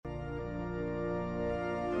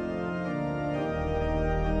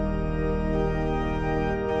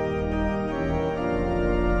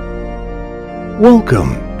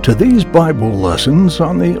Welcome to these Bible lessons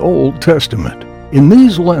on the Old Testament. In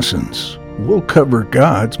these lessons, we'll cover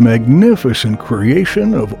God's magnificent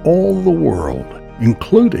creation of all the world,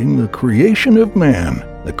 including the creation of man,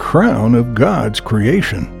 the crown of God's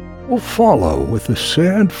creation. We'll follow with the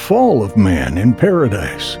sad fall of man in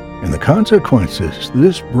paradise and the consequences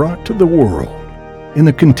this brought to the world. In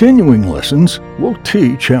the continuing lessons, we'll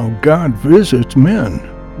teach how God visits men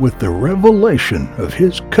with the revelation of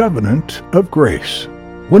His covenant of grace.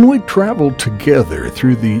 When we travel together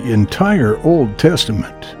through the entire Old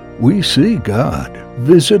Testament, we see God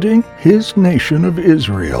visiting His nation of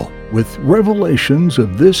Israel with revelations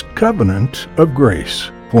of this covenant of grace,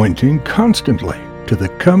 pointing constantly to the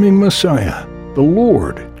coming Messiah, the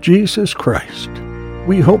Lord Jesus Christ.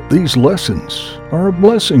 We hope these lessons are a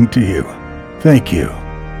blessing to you. Thank you.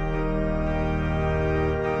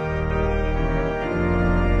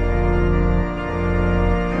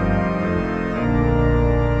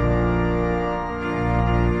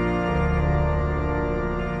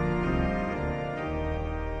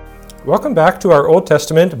 Welcome back to our Old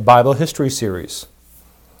Testament Bible History series.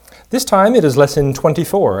 This time it is Lesson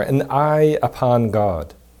 24, An Eye Upon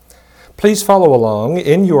God. Please follow along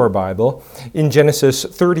in your Bible in Genesis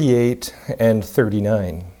 38 and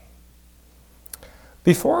 39.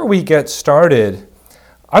 Before we get started,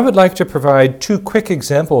 I would like to provide two quick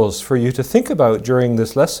examples for you to think about during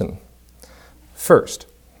this lesson. First,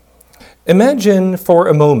 imagine for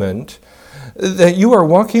a moment that you are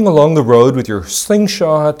walking along the road with your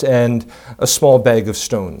slingshot and a small bag of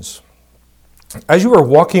stones. As you are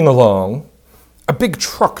walking along, a big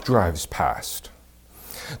truck drives past.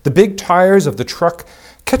 The big tires of the truck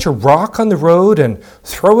catch a rock on the road and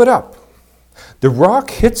throw it up. The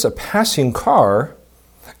rock hits a passing car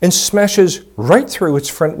and smashes right through its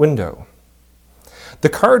front window. The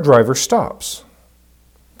car driver stops,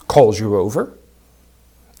 calls you over,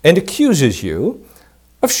 and accuses you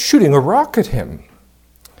of shooting a rock at him.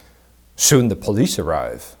 Soon the police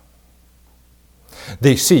arrive.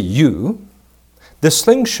 They see you, the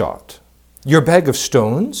slingshot, your bag of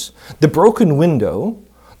stones, the broken window,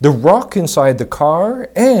 the rock inside the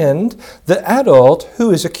car, and the adult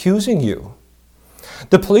who is accusing you.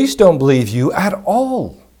 The police don't believe you at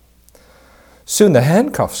all. Soon the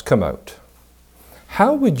handcuffs come out.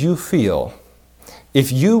 How would you feel if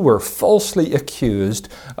you were falsely accused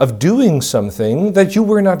of doing something that you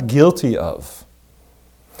were not guilty of?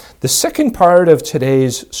 The second part of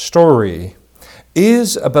today's story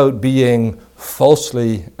is about being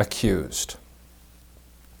falsely accused.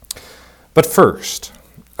 But first,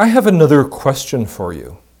 I have another question for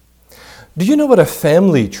you. Do you know what a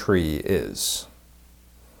family tree is?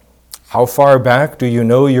 How far back do you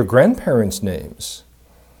know your grandparents' names?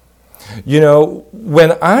 You know,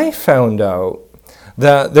 when I found out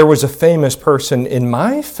that there was a famous person in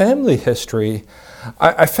my family history,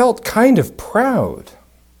 I felt kind of proud.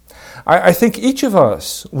 I think each of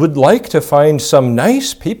us would like to find some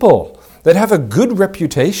nice people that have a good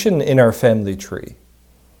reputation in our family tree.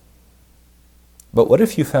 But what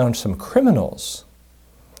if you found some criminals?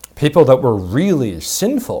 People that were really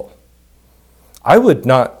sinful? I would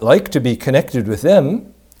not like to be connected with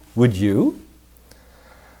them. Would you?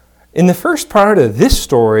 In the first part of this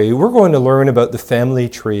story, we're going to learn about the family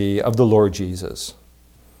tree of the Lord Jesus.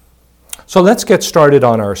 So let's get started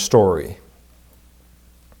on our story.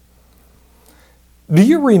 Do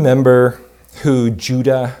you remember who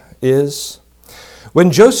Judah is? When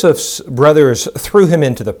Joseph's brothers threw him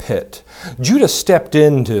into the pit, Judah stepped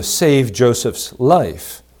in to save Joseph's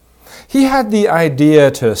life. He had the idea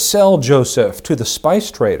to sell Joseph to the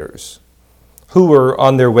spice traders who were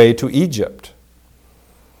on their way to Egypt.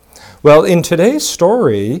 Well, in today's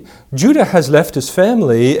story, Judah has left his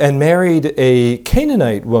family and married a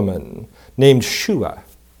Canaanite woman named Shua.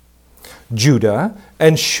 Judah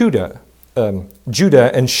and Shua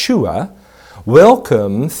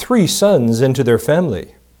welcome three sons into their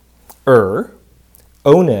family: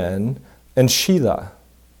 Onan, and Shelah.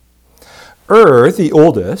 The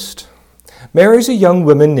oldest, marries a young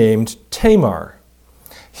woman named Tamar.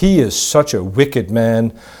 He is such a wicked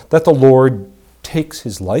man that the Lord takes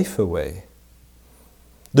his life away.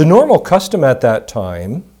 The normal custom at that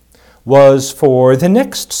time was for the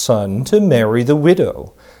next son to marry the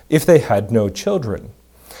widow if they had no children.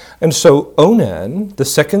 And so Onan, the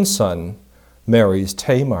second son, marries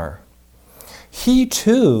Tamar. He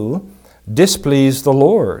too displeased the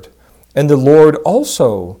Lord, and the Lord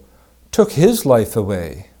also took his life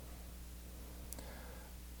away.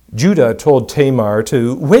 Judah told Tamar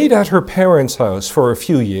to wait at her parents' house for a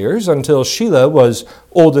few years until Shelah was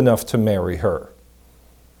old enough to marry her.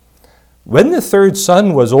 When the third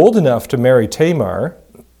son was old enough to marry Tamar,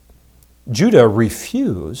 Judah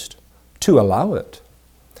refused to allow it.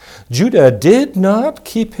 Judah did not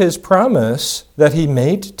keep his promise that he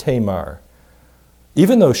made to Tamar,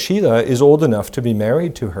 even though Shelah is old enough to be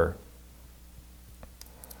married to her.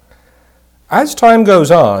 As time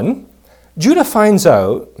goes on, Judah finds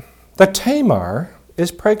out that Tamar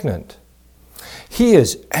is pregnant. He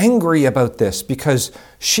is angry about this because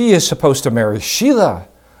she is supposed to marry Shelah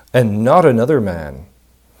and not another man.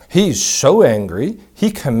 He's so angry,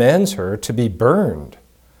 he commands her to be burned.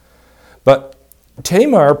 But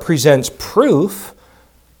Tamar presents proof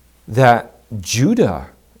that Judah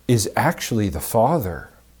is actually the father.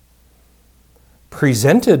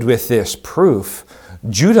 Presented with this proof,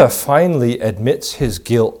 Judah finally admits his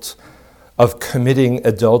guilt of committing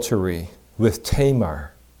adultery with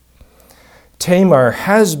Tamar. Tamar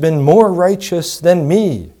has been more righteous than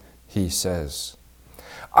me, he says.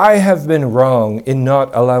 I have been wrong in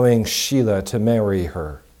not allowing Shelah to marry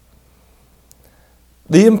her.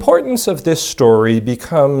 The importance of this story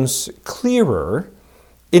becomes clearer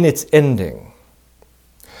in its ending.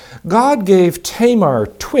 God gave Tamar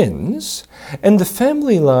twins, and the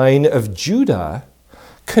family line of Judah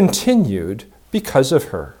continued because of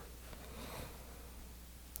her.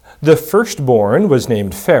 The firstborn was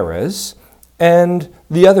named Pharez, and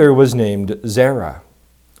the other was named Zerah.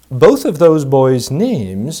 Both of those boys'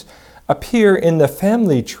 names appear in the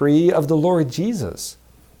family tree of the Lord Jesus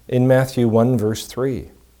in Matthew 1, verse 3.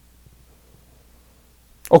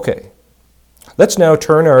 Okay, let's now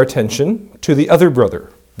turn our attention to the other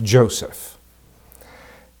brother, Joseph.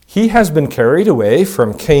 He has been carried away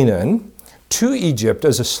from Canaan to Egypt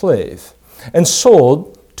as a slave and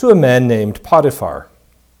sold to a man named Potiphar.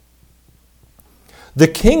 The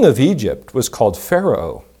king of Egypt was called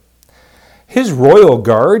Pharaoh. His royal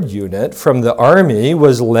guard unit from the army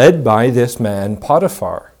was led by this man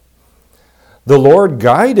Potiphar. The Lord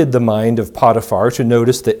guided the mind of Potiphar to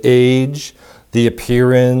notice the age, the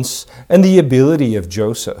appearance, and the ability of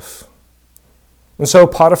Joseph. And so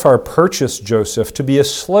Potiphar purchased Joseph to be a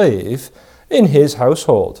slave in his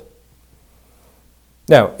household.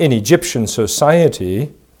 Now, in Egyptian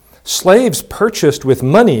society, slaves purchased with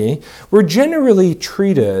money were generally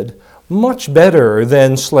treated much better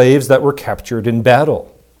than slaves that were captured in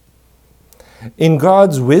battle. In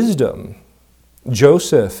God's wisdom,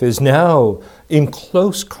 Joseph is now in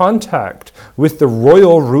close contact with the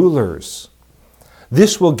royal rulers.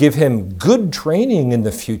 This will give him good training in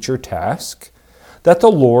the future task that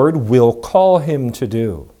the Lord will call him to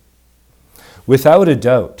do. Without a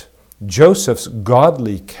doubt, Joseph's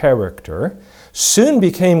godly character soon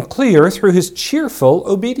became clear through his cheerful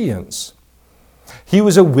obedience. He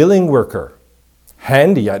was a willing worker,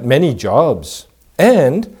 handy at many jobs,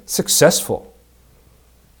 and successful.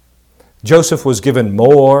 Joseph was given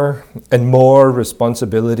more and more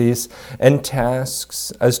responsibilities and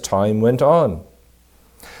tasks as time went on.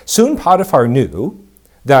 Soon Potiphar knew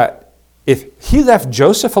that if he left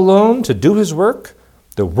Joseph alone to do his work,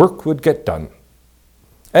 the work would get done,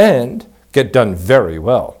 and get done very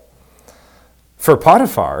well. For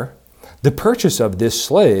Potiphar, the purchase of this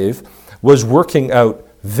slave was working out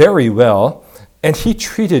very well, and he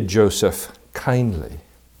treated Joseph kindly.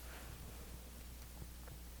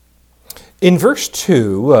 In verse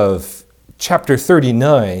 2 of chapter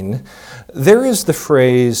 39, there is the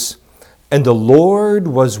phrase, "And the Lord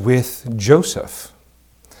was with Joseph."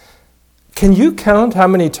 Can you count how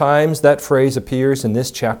many times that phrase appears in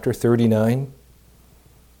this chapter 39?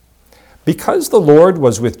 Because the Lord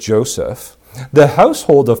was with Joseph, the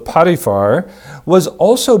household of Potiphar was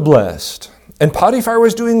also blessed, and Potiphar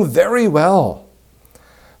was doing very well.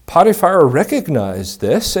 Potiphar recognized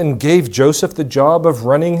this and gave Joseph the job of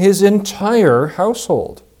running his entire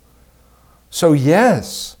household. So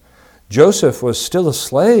yes, Joseph was still a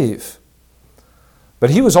slave, but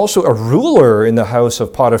he was also a ruler in the house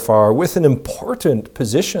of Potiphar with an important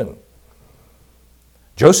position.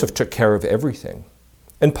 Joseph took care of everything,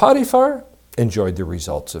 and Potiphar enjoyed the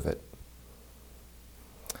results of it.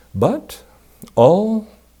 But all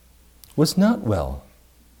was not well.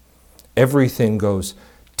 Everything goes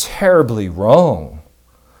terribly wrong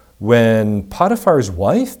when Potiphar's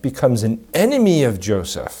wife becomes an enemy of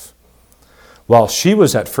Joseph. While she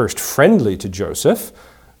was at first friendly to Joseph,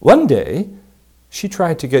 one day she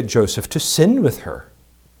tried to get Joseph to sin with her.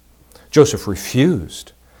 Joseph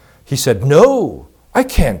refused. He said, "No, I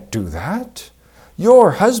can't do that.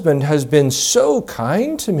 Your husband has been so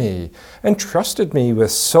kind to me and trusted me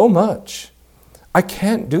with so much. I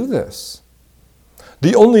can't do this.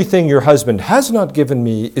 The only thing your husband has not given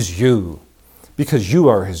me is you, because you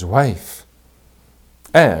are his wife."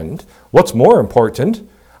 And, what's more important,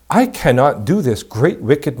 I cannot do this great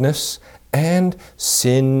wickedness and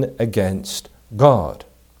sin against God.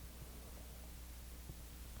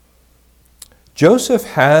 Joseph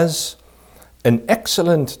has an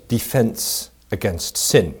excellent defense against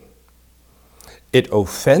sin. It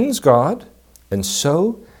offends God, and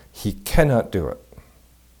so he cannot do it.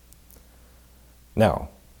 Now,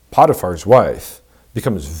 Potiphar's wife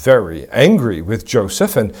becomes very angry with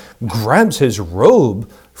Joseph and grabs his robe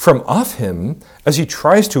from off him as he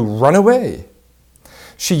tries to run away.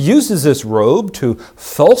 She uses this robe to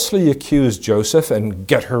falsely accuse Joseph and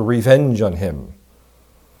get her revenge on him.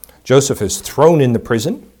 Joseph is thrown in the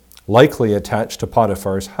prison, likely attached to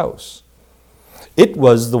Potiphar's house. It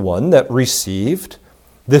was the one that received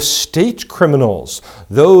the state criminals,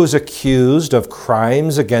 those accused of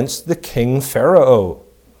crimes against the king Pharaoh.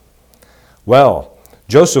 Well,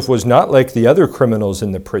 Joseph was not like the other criminals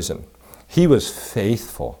in the prison. He was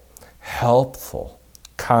faithful, helpful,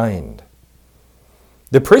 kind.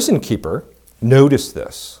 The prison keeper noticed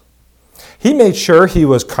this. He made sure he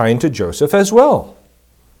was kind to Joseph as well.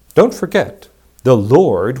 Don't forget, the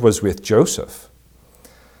Lord was with Joseph.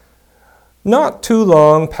 Not too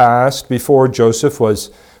long passed before Joseph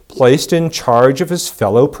was placed in charge of his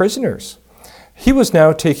fellow prisoners. He was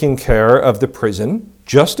now taking care of the prison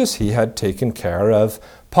just as he had taken care of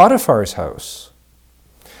Potiphar's house.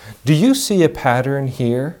 Do you see a pattern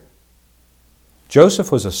here?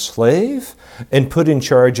 Joseph was a slave and put in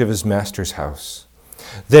charge of his master's house.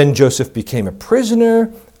 Then Joseph became a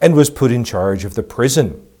prisoner and was put in charge of the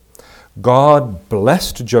prison. God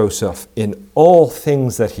blessed Joseph in all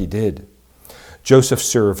things that he did. Joseph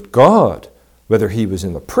served God, whether he was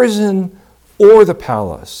in the prison or the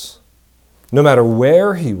palace. No matter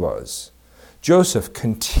where he was, Joseph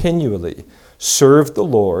continually served the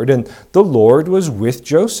Lord, and the Lord was with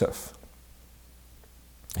Joseph.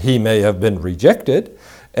 He may have been rejected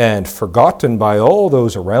and forgotten by all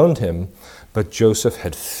those around him, but Joseph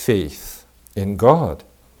had faith in God.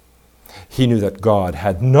 He knew that God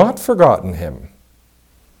had not forgotten him.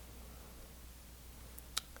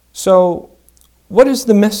 So, what is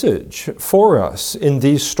the message for us in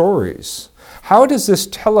these stories? How does this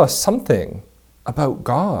tell us something about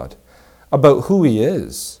God, about who he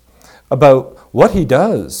is, about what he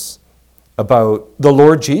does, about the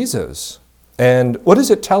Lord Jesus? And what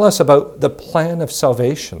does it tell us about the plan of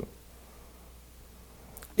salvation?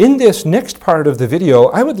 In this next part of the video,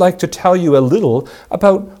 I would like to tell you a little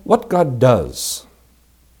about what God does.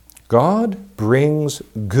 God brings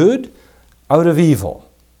good out of evil.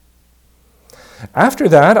 After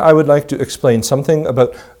that, I would like to explain something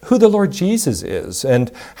about who the Lord Jesus is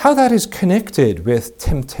and how that is connected with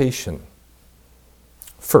temptation.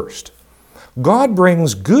 First, God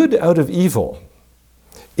brings good out of evil.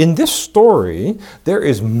 In this story, there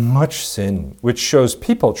is much sin, which shows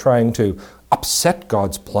people trying to upset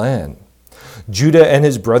God's plan. Judah and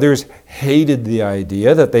his brothers hated the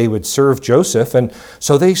idea that they would serve Joseph, and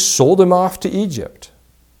so they sold him off to Egypt.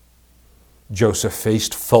 Joseph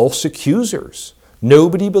faced false accusers.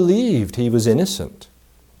 Nobody believed he was innocent.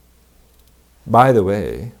 By the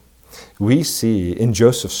way, we see in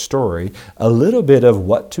Joseph's story a little bit of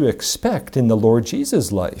what to expect in the Lord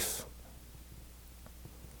Jesus' life.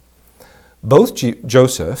 Both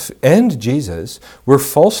Joseph and Jesus were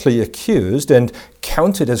falsely accused and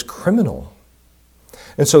counted as criminal.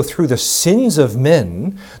 And so through the sins of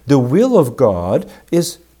men, the will of God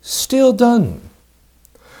is still done.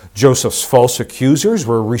 Joseph's false accusers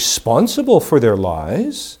were responsible for their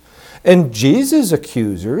lies, and Jesus'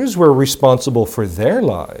 accusers were responsible for their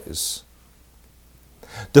lies.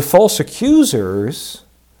 The false accusers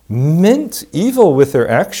meant evil with their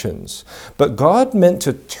actions, but God meant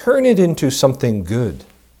to turn it into something good.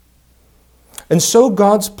 And so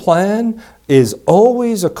God's plan is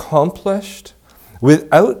always accomplished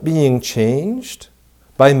without being changed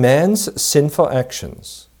by man's sinful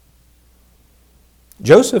actions.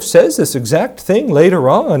 Joseph says this exact thing later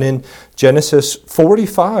on in Genesis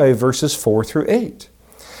 45, verses 4 through 8.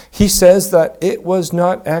 He says that it was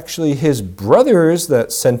not actually his brothers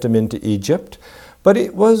that sent him into Egypt, but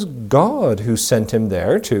it was God who sent him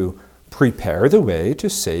there to prepare the way to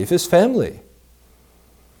save his family.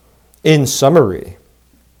 In summary,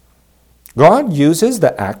 God uses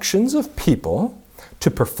the actions of people to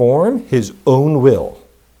perform his own will.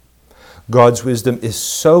 God's wisdom is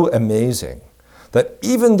so amazing that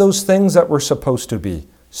even those things that were supposed to be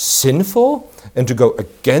sinful and to go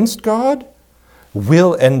against God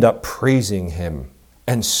will end up praising him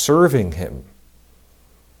and serving him.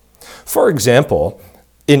 For example,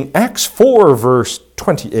 in Acts 4, verse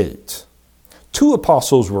 28, Two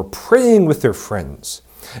apostles were praying with their friends,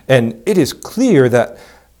 and it is clear that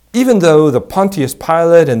even though the Pontius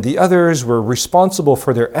Pilate and the others were responsible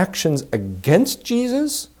for their actions against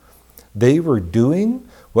Jesus, they were doing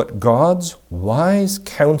what God's wise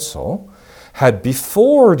counsel had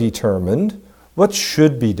before determined what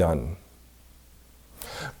should be done.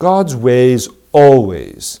 God's ways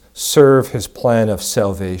always serve his plan of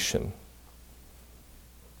salvation.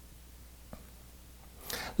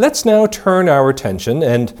 Let's now turn our attention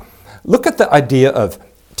and look at the idea of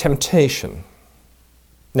temptation.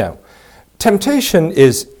 Now, temptation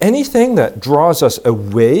is anything that draws us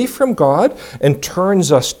away from God and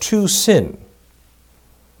turns us to sin.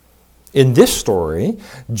 In this story,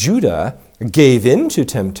 Judah gave in to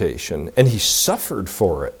temptation and he suffered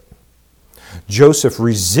for it. Joseph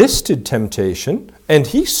resisted temptation and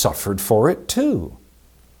he suffered for it too.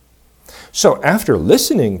 So after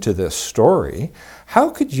listening to this story, how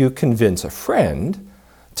could you convince a friend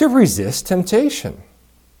to resist temptation?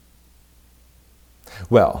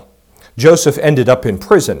 Well, Joseph ended up in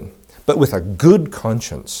prison, but with a good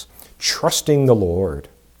conscience, trusting the Lord.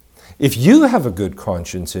 If you have a good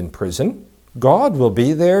conscience in prison, God will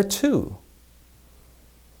be there too.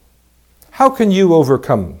 How can you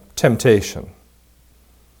overcome temptation?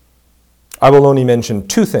 I will only mention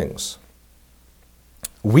two things.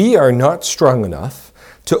 We are not strong enough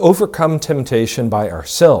to overcome temptation by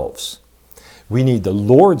ourselves. We need the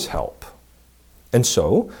Lord's help. And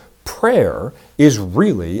so, prayer is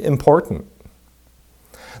really important.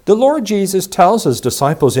 The Lord Jesus tells his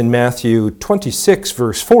disciples in Matthew 26,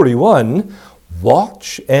 verse 41,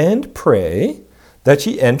 "Watch and pray that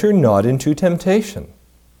ye enter not into temptation."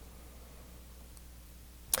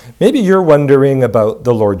 Maybe you're wondering about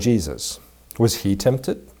the Lord Jesus. Was he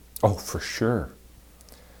tempted? Oh, for sure.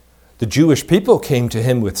 The Jewish people came to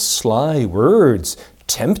him with sly words,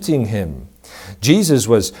 tempting him. Jesus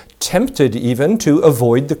was tempted even to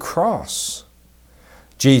avoid the cross.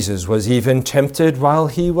 Jesus was even tempted while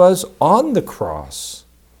he was on the cross.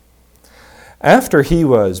 After he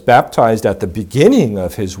was baptized at the beginning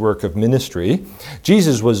of his work of ministry,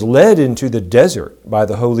 Jesus was led into the desert by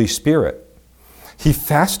the Holy Spirit. He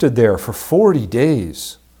fasted there for 40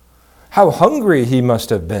 days. How hungry he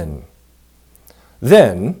must have been.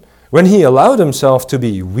 Then, when he allowed himself to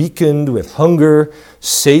be weakened with hunger,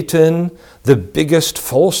 Satan, the biggest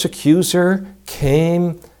false accuser,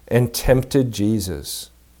 came and tempted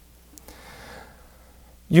Jesus.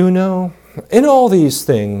 You know, in all these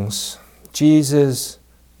things, Jesus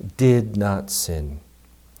did not sin.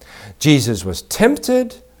 Jesus was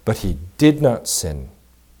tempted, but he did not sin.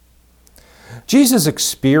 Jesus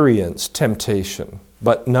experienced temptation,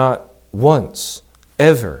 but not once,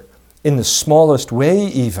 ever, in the smallest way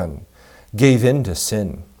even, gave in to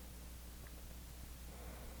sin.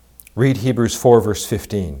 Read Hebrews 4, verse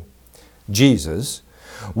 15. Jesus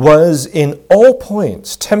was in all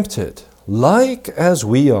points tempted, like as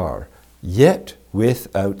we are, yet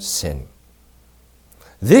without sin.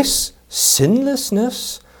 This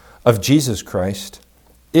sinlessness of Jesus Christ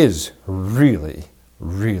is really,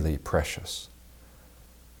 really precious.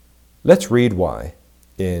 Let's read why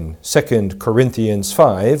in 2 Corinthians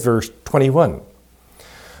 5, verse 21.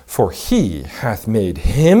 "For he hath made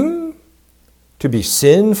him to be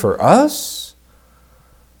sin for us,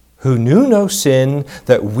 who knew no sin,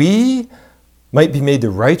 that we might be made the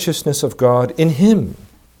righteousness of God in him."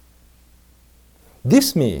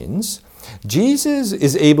 This means Jesus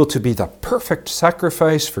is able to be the perfect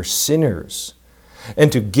sacrifice for sinners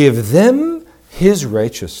and to give them his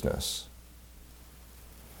righteousness.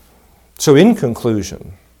 So in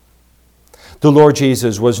conclusion, the Lord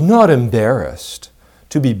Jesus was not embarrassed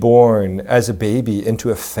to be born as a baby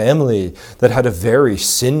into a family that had a very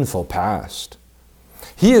sinful past.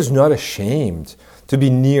 He is not ashamed to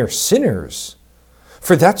be near sinners,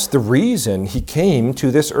 for that's the reason he came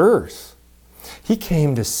to this earth. He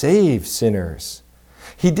came to save sinners.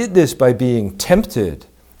 He did this by being tempted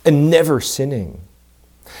and never sinning.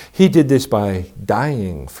 He did this by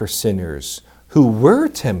dying for sinners who were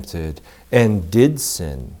tempted and did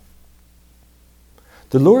sin.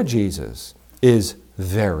 The Lord Jesus is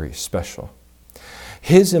very special.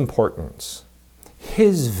 His importance,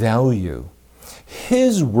 his value,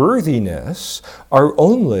 his worthiness are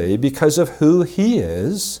only because of who he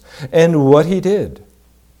is and what he did,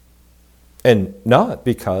 and not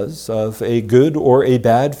because of a good or a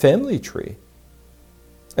bad family tree.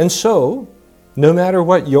 And so, no matter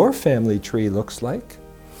what your family tree looks like,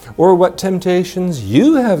 or what temptations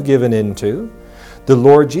you have given into, the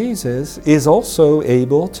Lord Jesus is also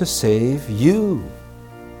able to save you.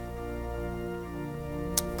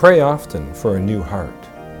 Pray often for a new heart.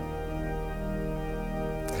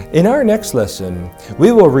 In our next lesson,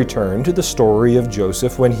 we will return to the story of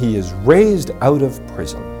Joseph when he is raised out of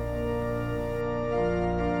prison.